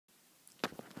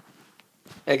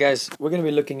Hey guys, we're going to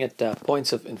be looking at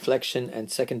points of inflection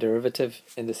and second derivative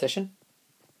in this session.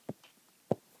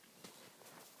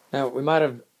 Now, you might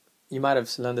have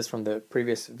learned this from the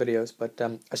previous videos, but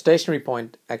a stationary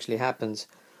point actually happens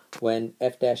when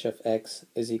f dash of x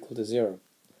is equal to 0.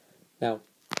 Now,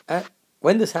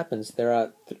 when this happens, there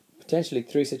are potentially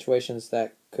three situations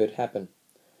that could happen.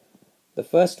 The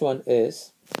first one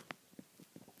is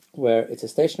where it's a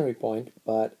stationary point,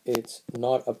 but it's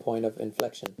not a point of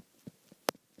inflection.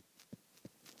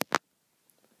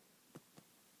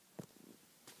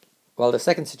 While the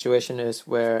second situation is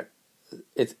where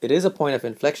it is a point of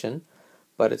inflection,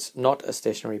 but it's not a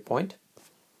stationary point.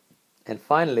 And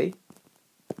finally,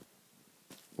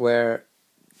 where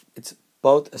it's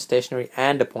both a stationary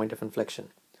and a point of inflection.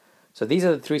 So these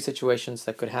are the three situations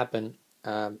that could happen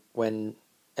when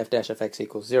f dash of x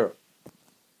equals 0.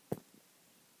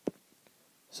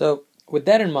 So with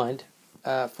that in mind,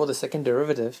 for the second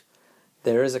derivative,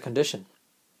 there is a condition.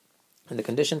 And the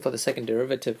condition for the second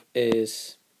derivative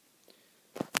is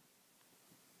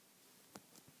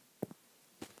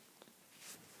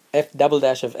f double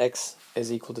dash of x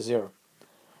is equal to 0.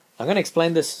 I'm going to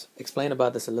explain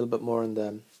about this a little bit more in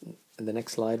the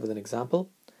next slide with an example,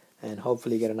 and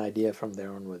hopefully get an idea from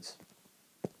there onwards.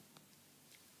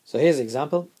 So here's the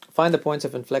example. Find the points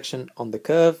of inflection on the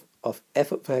curve of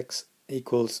f of x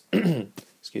equals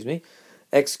excuse me,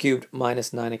 x cubed minus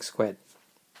 9x squared.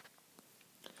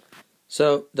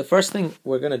 So the first thing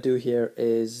we're going to do here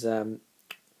is we're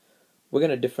going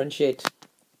to differentiate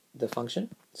the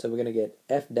function. So we're going to get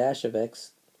f dash of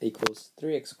x equals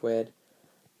 3x squared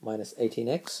minus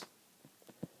 18x.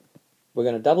 We're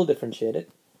going to double differentiate it.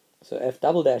 So f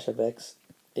double dash of x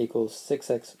equals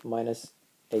 6x minus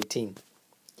 18.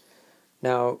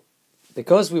 Now,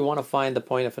 because we want to find the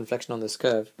point of inflection on this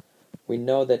curve, we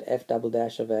know that f double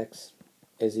dash of x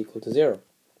is equal to 0,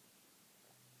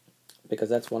 because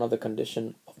that's one of the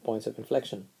conditions of points of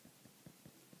inflection.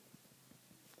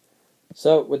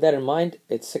 So with that in mind,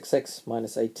 it's 6x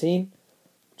minus 18,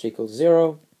 which equals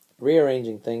 0.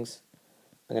 Rearranging things,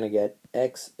 I'm going to get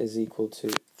x is equal to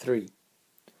 3.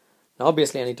 Now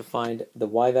obviously I need to find the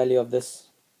y value of this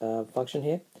function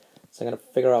here. So I'm going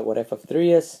to figure out what f of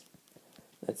 3 is.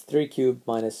 That's 3 cubed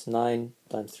minus 9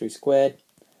 times 3 squared,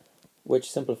 which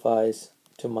simplifies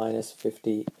to minus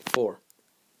 54.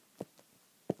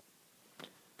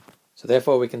 So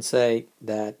therefore we can say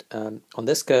that on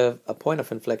this curve, a point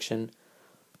of inflection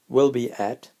will be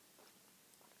at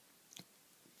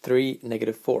 3,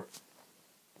 negative 4.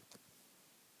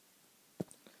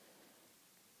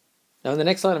 Now in the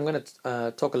next slide I'm going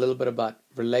to talk a little bit about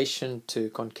relation to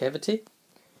concavity.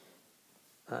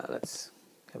 Let's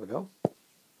have a go.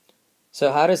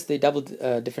 So how does the double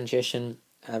differentiation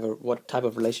have what type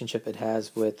of relationship it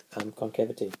has with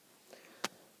concavity?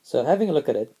 So having a look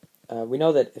at it, we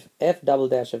know that if f double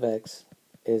dash of x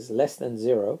is less than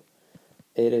 0,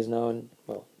 it is known,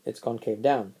 well, it's concave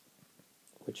down,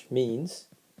 which means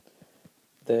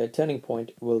the turning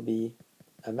point will be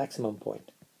a maximum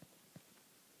point.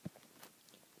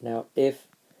 Now if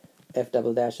f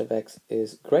double dash of x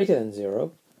is greater than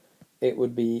 0, it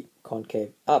would be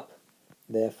concave up.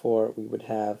 Therefore we would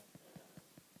have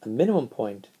a minimum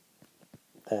point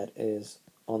that is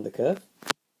on the curve.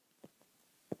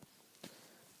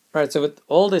 Right, so with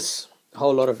all this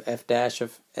whole lot of f dash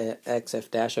of x, f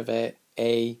dash of a,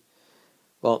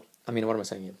 well, I mean, what am I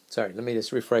saying here? Sorry, let me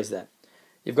just rephrase that.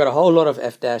 You've got a whole lot of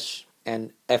f dash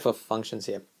and f of functions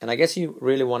here, and I guess you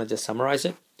really want to just summarize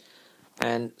it.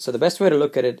 And so the best way to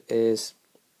look at it is,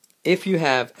 if you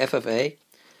have f of a,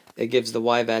 it gives the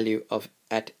y value of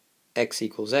at x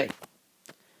equals a.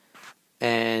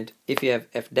 And if you have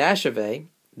f dash of a,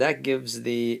 that gives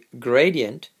the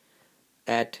gradient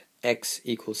at x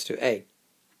equals to a.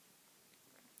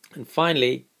 And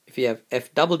finally, if you have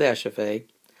f double dash of a,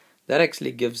 that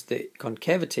actually gives the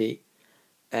concavity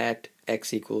at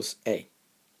x equals a.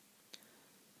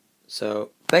 So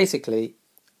basically,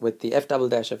 with the f double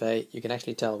dash of a, you can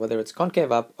actually tell whether it's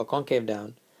concave up or concave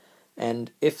down.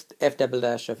 And if f double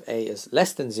dash of a is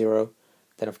less than 0,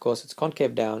 then of course it's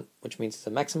concave down, which means it's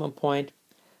a maximum point.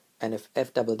 And if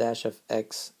f double dash of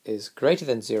x is greater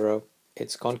than 0,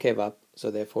 it's concave up, so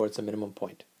therefore it's a minimum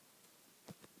point.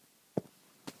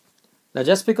 Now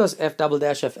just because f double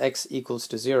dash of x equals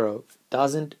to 0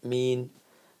 doesn't mean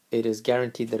it is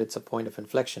guaranteed that it's a point of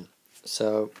inflection.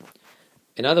 So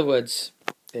in other words,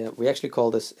 we actually call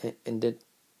this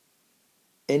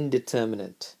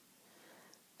indeterminate.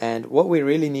 And what we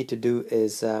really need to do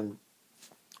is,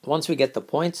 once we get the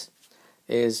points,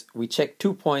 is we check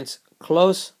 2 points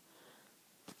close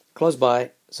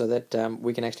by, so that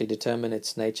we can actually determine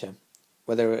its nature.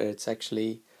 whether it's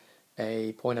actually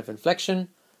a point of inflection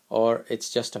or it's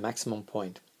just a maximum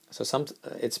point. So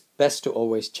it's best to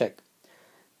always check.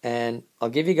 And I'll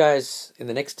give you guys, in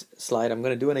the next slide, I'm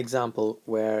going to do an example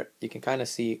where you can kind of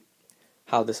see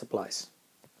how this applies.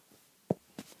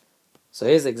 So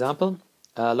here's the example.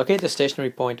 Locate the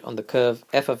stationary point on the curve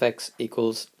f of x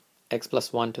equals x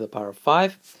plus 1 to the power of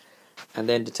 5, and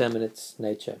then determine its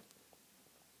nature.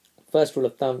 First rule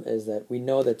of thumb is that we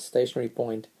know that stationary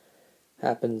point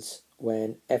happens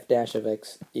when f dash of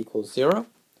x equals 0.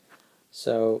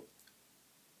 So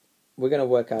we're going to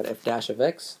work out f dash of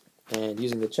x, and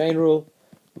using the chain rule,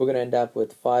 we're going to end up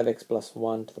with 5x plus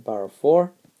 1 to the power of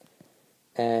 4.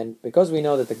 And because we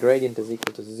know that the gradient is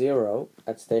equal to 0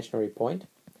 at stationary point,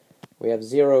 we have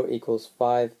 0 equals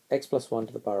 5x plus 1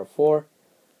 to the power of 4,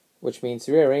 which means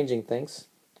rearranging things,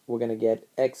 we're going to get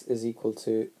x is equal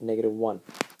to negative 1.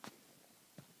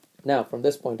 Now, from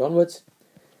this point onwards,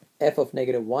 f of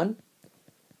negative 1,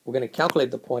 we're going to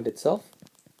calculate the point itself.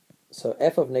 So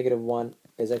f of negative 1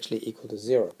 is actually equal to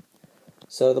 0.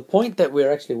 So the point that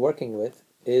we're actually working with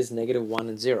is negative 1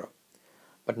 and 0.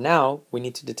 But now we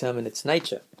need to determine its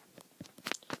nature.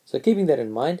 So keeping that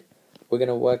in mind, we're going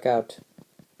to work out,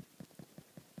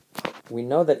 we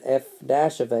know that f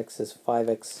dash of x is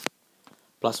 5x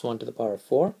plus 1 to the power of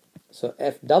 4. So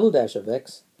f double dash of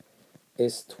x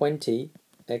is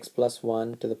 20x plus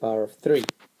 1 to the power of 3.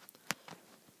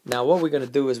 Now what we're going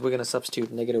to do is we're going to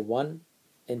substitute negative 1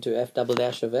 into f double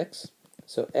dash of x.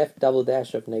 So f double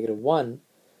dash of negative 1,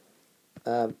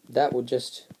 that would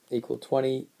just equal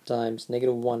 20 times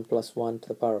negative 1 plus 1 to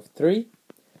the power of 3,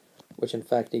 which in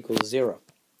fact equals 0.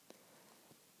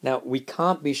 Now we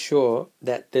can't be sure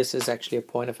that this is actually a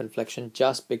point of inflection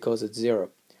just because it's 0.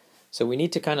 So we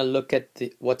need to kind of look at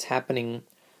what's happening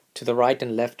to the right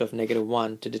and left of negative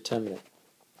 1 to determine it.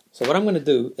 So what I'm going to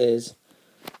do is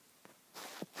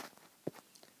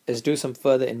do some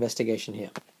further investigation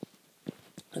here.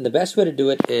 And the best way to do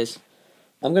it is,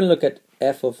 I'm going to look at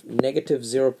f of negative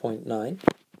 0.9,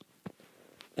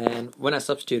 and when I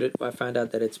substitute it, I found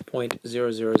out that it's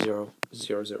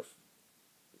 0.00000. I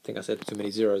think I said too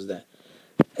many zeros there.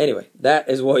 Anyway, that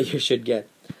is what you should get.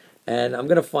 And I'm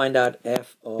going to find out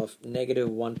f of negative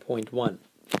 1.1,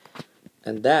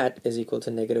 and that is equal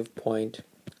to negative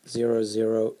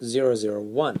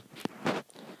 0.00001.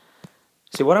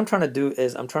 See, what I'm trying to do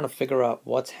is I'm trying to figure out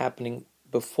what's happening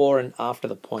before and after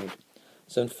the point.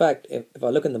 So in fact, if I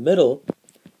look in the middle,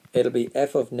 it'll be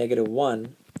f of negative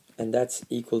 1, and that's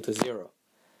equal to 0.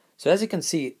 So as you can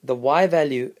see, the y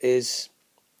value is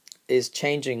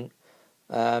changing.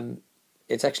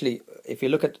 It's actually, if you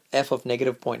look at f of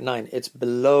negative 0.9, it's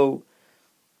below,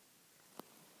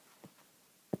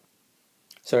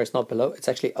 sorry, it's not below, it's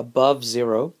actually above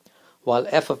 0, while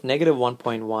f of negative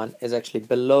 1.1 is actually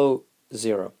below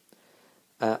 0.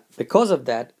 Because of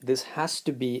that, this has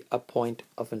to be a point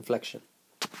of inflection.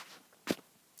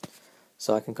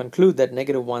 So I can conclude that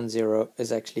negative 1, 0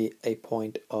 is actually a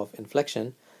point of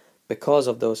inflection because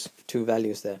of those two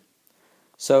values there.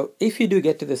 So if you do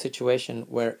get to the situation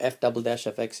where f double dash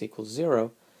of x equals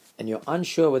 0 and you're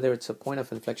unsure whether it's a point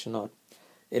of inflection or not,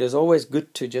 it is always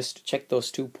good to just check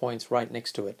those 2 points right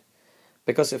next to it.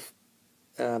 Because if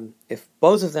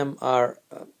both of them are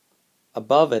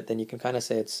above it, then you can kind of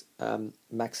say it's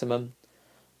maximum,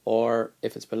 or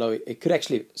if it's below, it could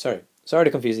actually, sorry to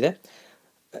confuse you there.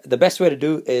 The best way to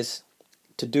do is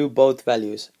to do both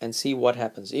values and see what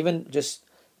happens. Even just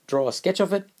draw a sketch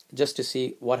of it just to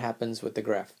see what happens with the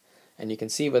graph. And you can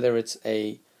see whether it's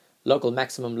a local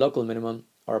maximum, local minimum,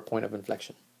 or a point of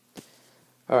inflection.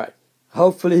 Alright,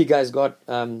 hopefully you guys got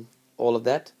all of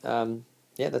that.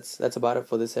 Yeah, that's about it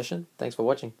for this session. Thanks for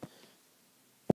watching.